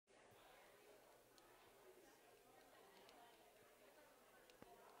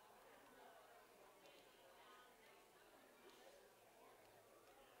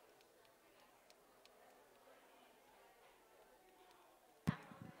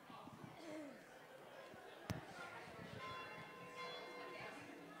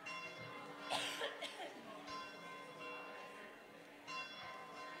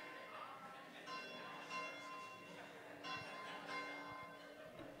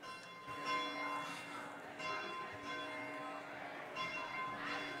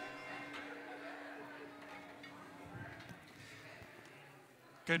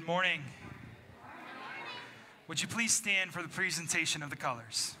Good morning. Would you please stand for the presentation of the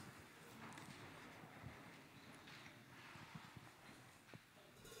colors?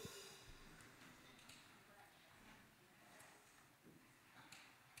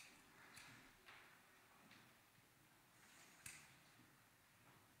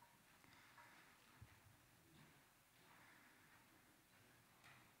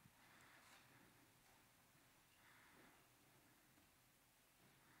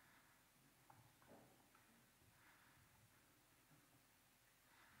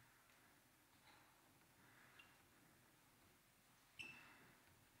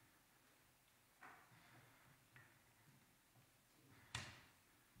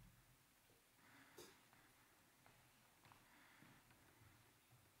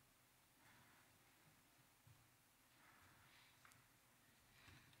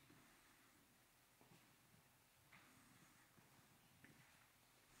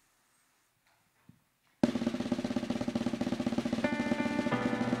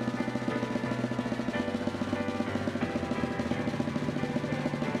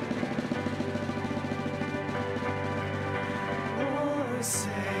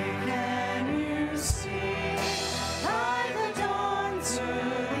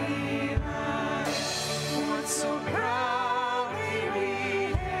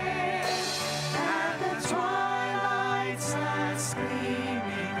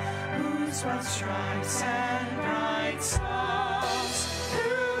 Stripes and bright stars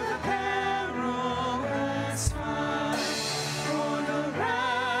through the perilous fight. For the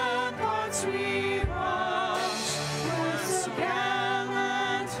ramparts we watched were so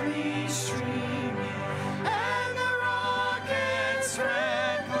gallantly streaming, and the rockets'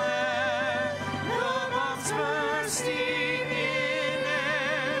 red glare, the bombs bursting in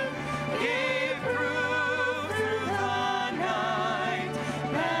air, gave proof through the night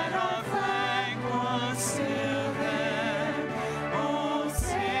that our flag was still there. Oh,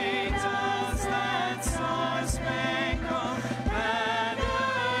 say does that star-spangled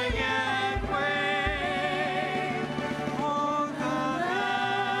banner yet wave o'er the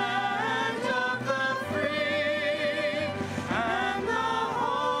land of the free and the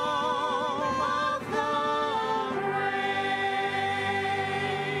home of the brave?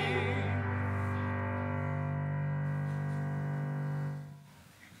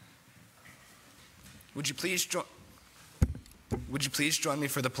 Would you please join me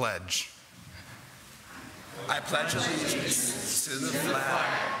for the pledge? I pledge allegiance to the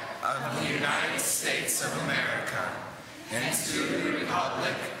flag of the United States of America and to the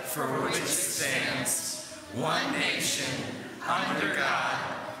republic for which it stands, one nation, under God,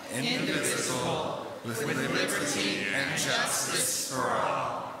 indivisible, with liberty and justice for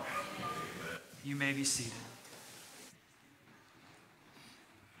all. You may be seated.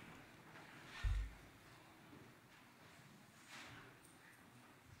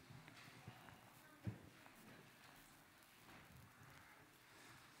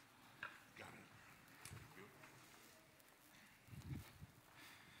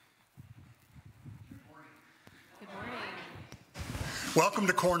 Welcome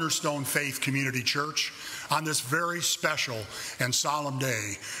to Cornerstone Faith Community Church on this very special and solemn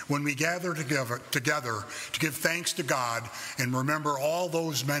day when we gather together to give thanks to God and remember all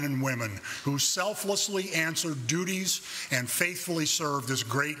those men and women who selflessly answered duties and faithfully served this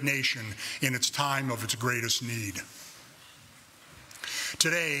great nation in its time of its greatest need.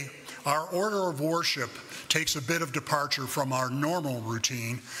 Today, our order of worship takes a bit of departure from our normal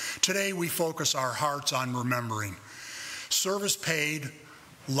routine. Today, we focus our hearts on remembering. Service paid,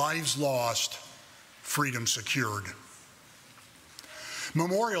 lives lost, freedom secured.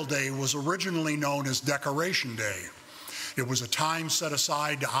 Memorial Day was originally known as Decoration Day. It was a time set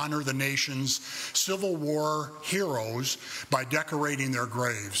aside to honor the nation's Civil War heroes by decorating their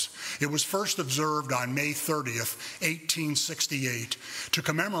graves. It was first observed on May 30th, 1868, to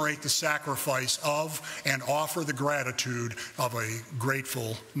commemorate the sacrifice of and offer the gratitude of a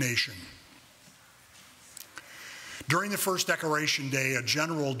grateful nation. During the first Decoration Day, a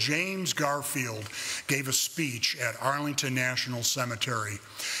General James Garfield gave a speech at Arlington National Cemetery,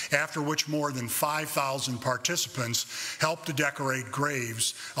 after which more than 5,000 participants helped to decorate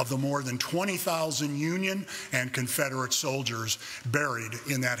graves of the more than 20,000 Union and Confederate soldiers buried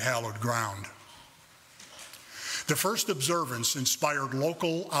in that hallowed ground. The first observance inspired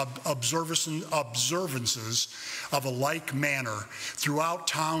local observances of a like manner throughout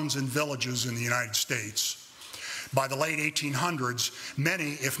towns and villages in the United States. By the late 1800s,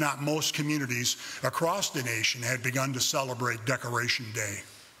 many, if not most communities across the nation had begun to celebrate Decoration Day.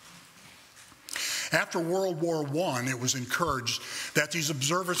 After World War I, it was encouraged that these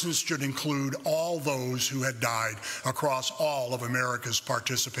observances should include all those who had died across all of America's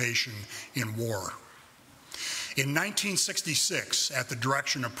participation in war. In 1966, at the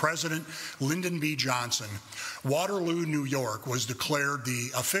direction of President Lyndon B. Johnson, Waterloo, New York was declared the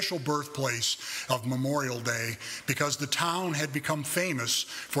official birthplace of Memorial Day because the town had become famous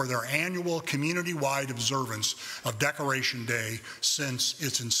for their annual community-wide observance of Decoration Day since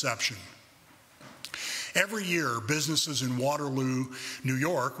its inception. Every year, businesses in Waterloo, New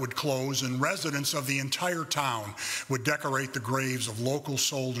York would close and residents of the entire town would decorate the graves of local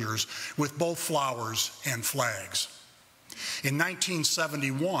soldiers with both flowers and flags. In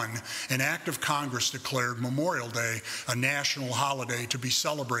 1971, an act of Congress declared Memorial Day a national holiday to be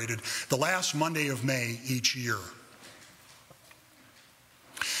celebrated the last Monday of May each year.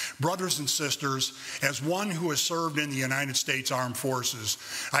 Brothers and sisters, as one who has served in the United States Armed Forces,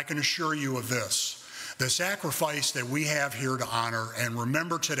 I can assure you of this. The sacrifice that we have here to honor and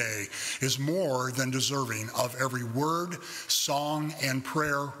remember today is more than deserving of every word, song, and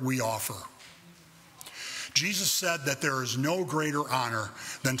prayer we offer. Jesus said that there is no greater honor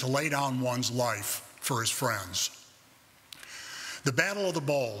than to lay down one's life for his friends. The Battle of the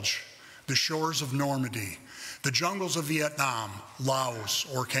Bulge, the shores of Normandy, the jungles of Vietnam, Laos,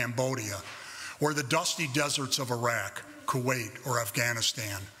 or Cambodia, or the dusty deserts of Iraq, Kuwait, or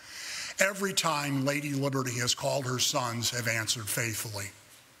Afghanistan. Every time Lady Liberty has called, her sons have answered faithfully.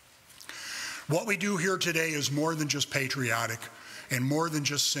 What we do here today is more than just patriotic and more than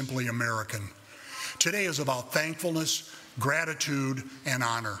just simply American. Today is about thankfulness, gratitude, and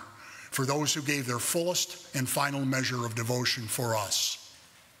honor for those who gave their fullest and final measure of devotion for us.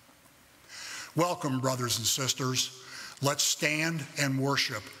 Welcome, brothers and sisters. Let's stand and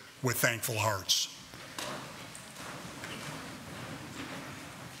worship with thankful hearts.